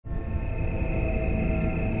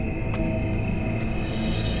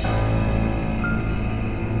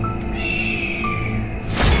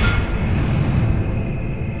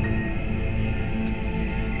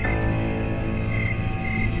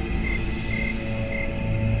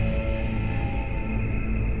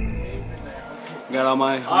Got all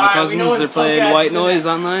my cousins. They're playing White Noise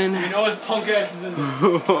online. We know his punk ass is in there.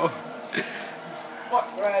 Fuck,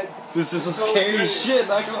 Red. This is some scary shit,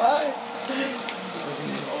 not gonna lie.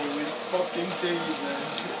 Oh, we fucking titties, man.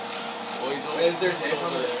 Oh, he's over there. Is there tape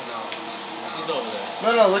over there? No. He's over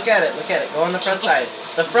there. No, look at it. Look at it. Go on the front side.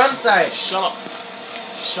 The front side. Shut up.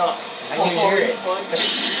 Just shut up. I can hear it.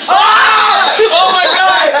 Ah! Oh my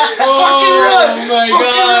god! Fucking run! Oh my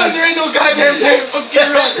god! There ain't no goddamn tape.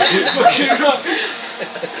 Fucking run! Fucking run!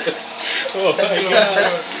 Oh my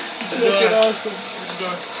god. Which door? Awesome. Which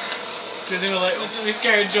door? Doesn't even like. Which really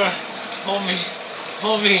scared Joy. Hold me.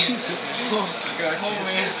 Hold me. I got you.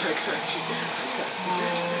 Hold me. I got you.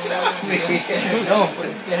 Get off me. No,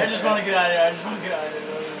 I just want to get out of here. I just want to get out of here.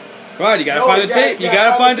 Come on, you gotta find the tape. You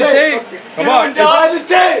gotta find the tape. Come on.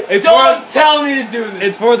 Don't tell me to do this.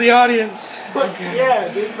 It's for the audience. Okay. Yeah,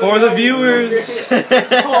 dude, for the viewers.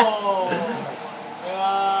 Oh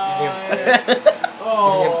god.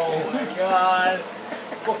 Oh my god.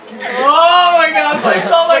 Oh my god, please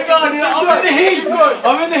don't let go. I'm in the heat.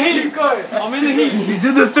 I'm in the heat. I'm in the heat. He's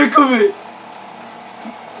in the thick of it.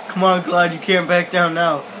 Come on, Claude, you can't back down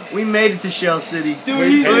now. We made it to Shell City. Dude,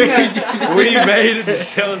 he's in there. We made it to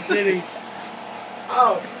Shell City.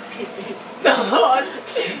 Oh. Don't.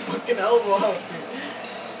 Fucking elbow.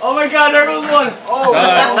 Oh my god, there goes one. Oh.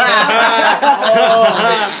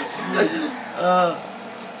 Oh.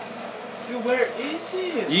 Dude, where is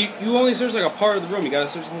it? You only search like a part of the room. You gotta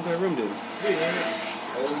search the entire room, dude.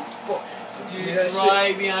 Holy fuck. Dude, it's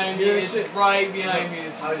right behind me. It's right behind me.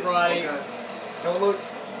 It's right. Don't look.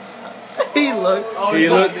 He looks. Oh, he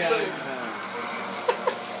looks.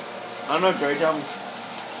 I don't know, Joy, tell me.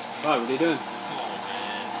 Wow, what are you doing?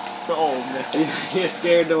 Oh, man. You're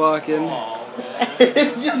scared to walk in. Oh,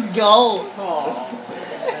 man. Just go.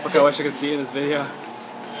 Oh. Okay, I wish I could see it in this video.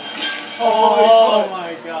 Oh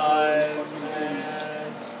my god.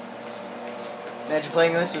 Imagine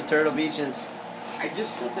playing this with Turtle Beaches. I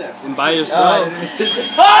just said that. And by yourself.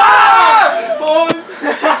 Ah! Oh.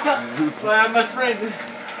 That's why I'm best friend.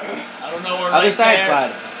 I don't know where. Other side,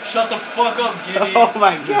 Claude. Shut the fuck up, Giddy. Oh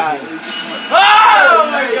my god. Oh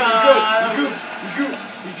my god. You gooch.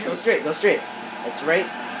 Go straight. Go straight. That's right.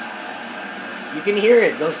 You can hear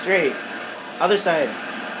it. Go straight. Other side.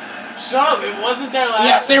 Shut up. It wasn't there last.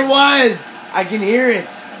 Yes, there was. I can hear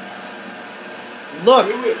it. Look.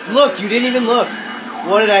 Look. You didn't even look.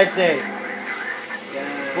 What did I say?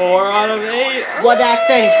 4 out of 8. What did I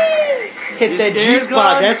say? Hit that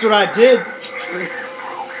G-spot. That's what I did.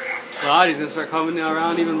 God, he's gonna start coming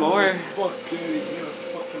around even more. Fuck, dude. He's gonna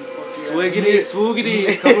fucking fuck. Swiggity, swoogity,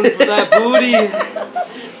 he's coming for that booty.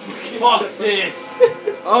 Fuck this.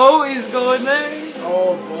 Oh, he's going there.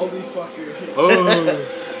 Oh, baldy fucker. Oh.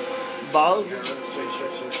 Balls.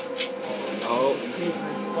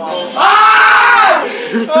 Oh. Ah!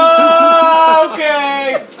 Oh,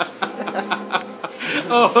 okay.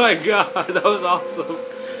 Oh my god, that was awesome.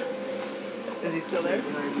 Is he still there?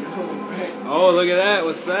 Oh, look at that.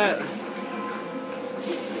 What's that?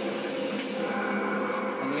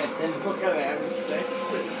 Look at that, having sex.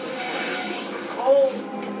 Oh.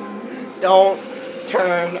 Don't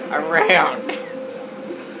turn around.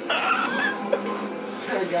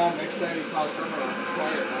 Swear to God, next time he pops up, I'm gonna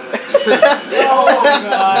fart. Oh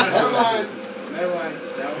god. Never mind.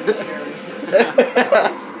 That would be scary.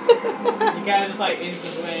 You kinda just like inch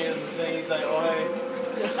this way and the thing, he's like, oh hey.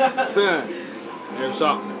 Here's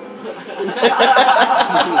up.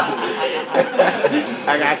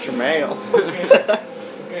 I got your mail.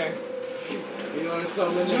 Okay. You want to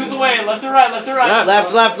summon? Choose a way, left or right, left or right.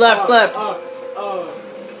 Left.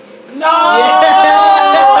 No!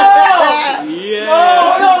 Yeah.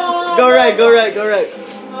 No! Go right.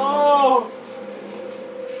 No!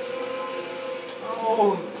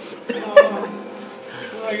 Oh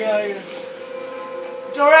my god.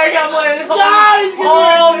 Jordan, I can't play this. No, he's gonna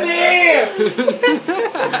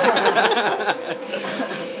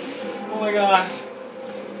Oh my god.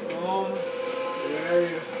 Oh. Where are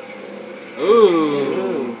you?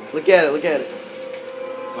 Ooh. Look at it.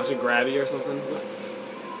 Watch it grab you or something.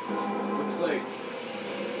 Looks like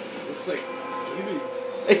Gibby.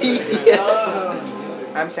 Yeah.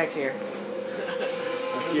 I'm sexier.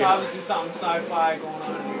 There's obviously something sci-fi going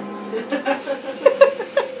on here.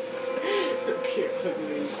 Okay, look at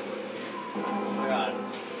these. Oh my god.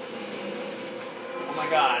 Oh my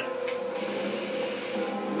god.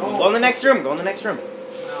 No. Go in the next room. No.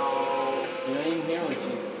 You don't even hear what you.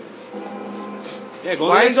 Yeah, go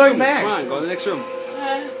Why in the are you next going room. back? Come on, go in the next room.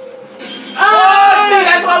 Oh, see,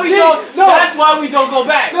 that's why we don't. No. That's why we don't go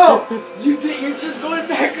back. No, you're just going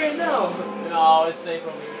back right now. No, it's safe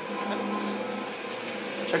over here.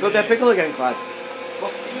 Check out that pickle again, Claude.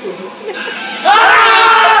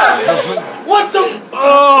 What the?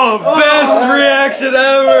 Oh, best reaction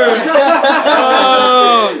ever!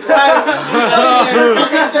 Oh.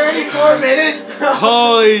 34 minutes.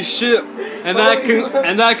 Holy shit! And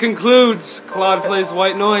that concludes Claude Plays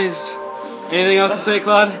White Noise. Anything else to say,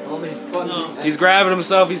 Claude? Only fun. No. He's grabbing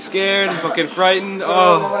himself. He's scared. Fucking frightened.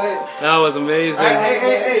 Oh, that was amazing.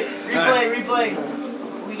 Hey! Replay.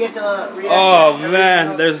 We get to react. Oh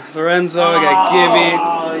man, there's Lorenzo. I got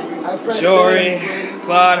Gibby, Jory,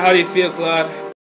 Claude. How do you feel, Claude?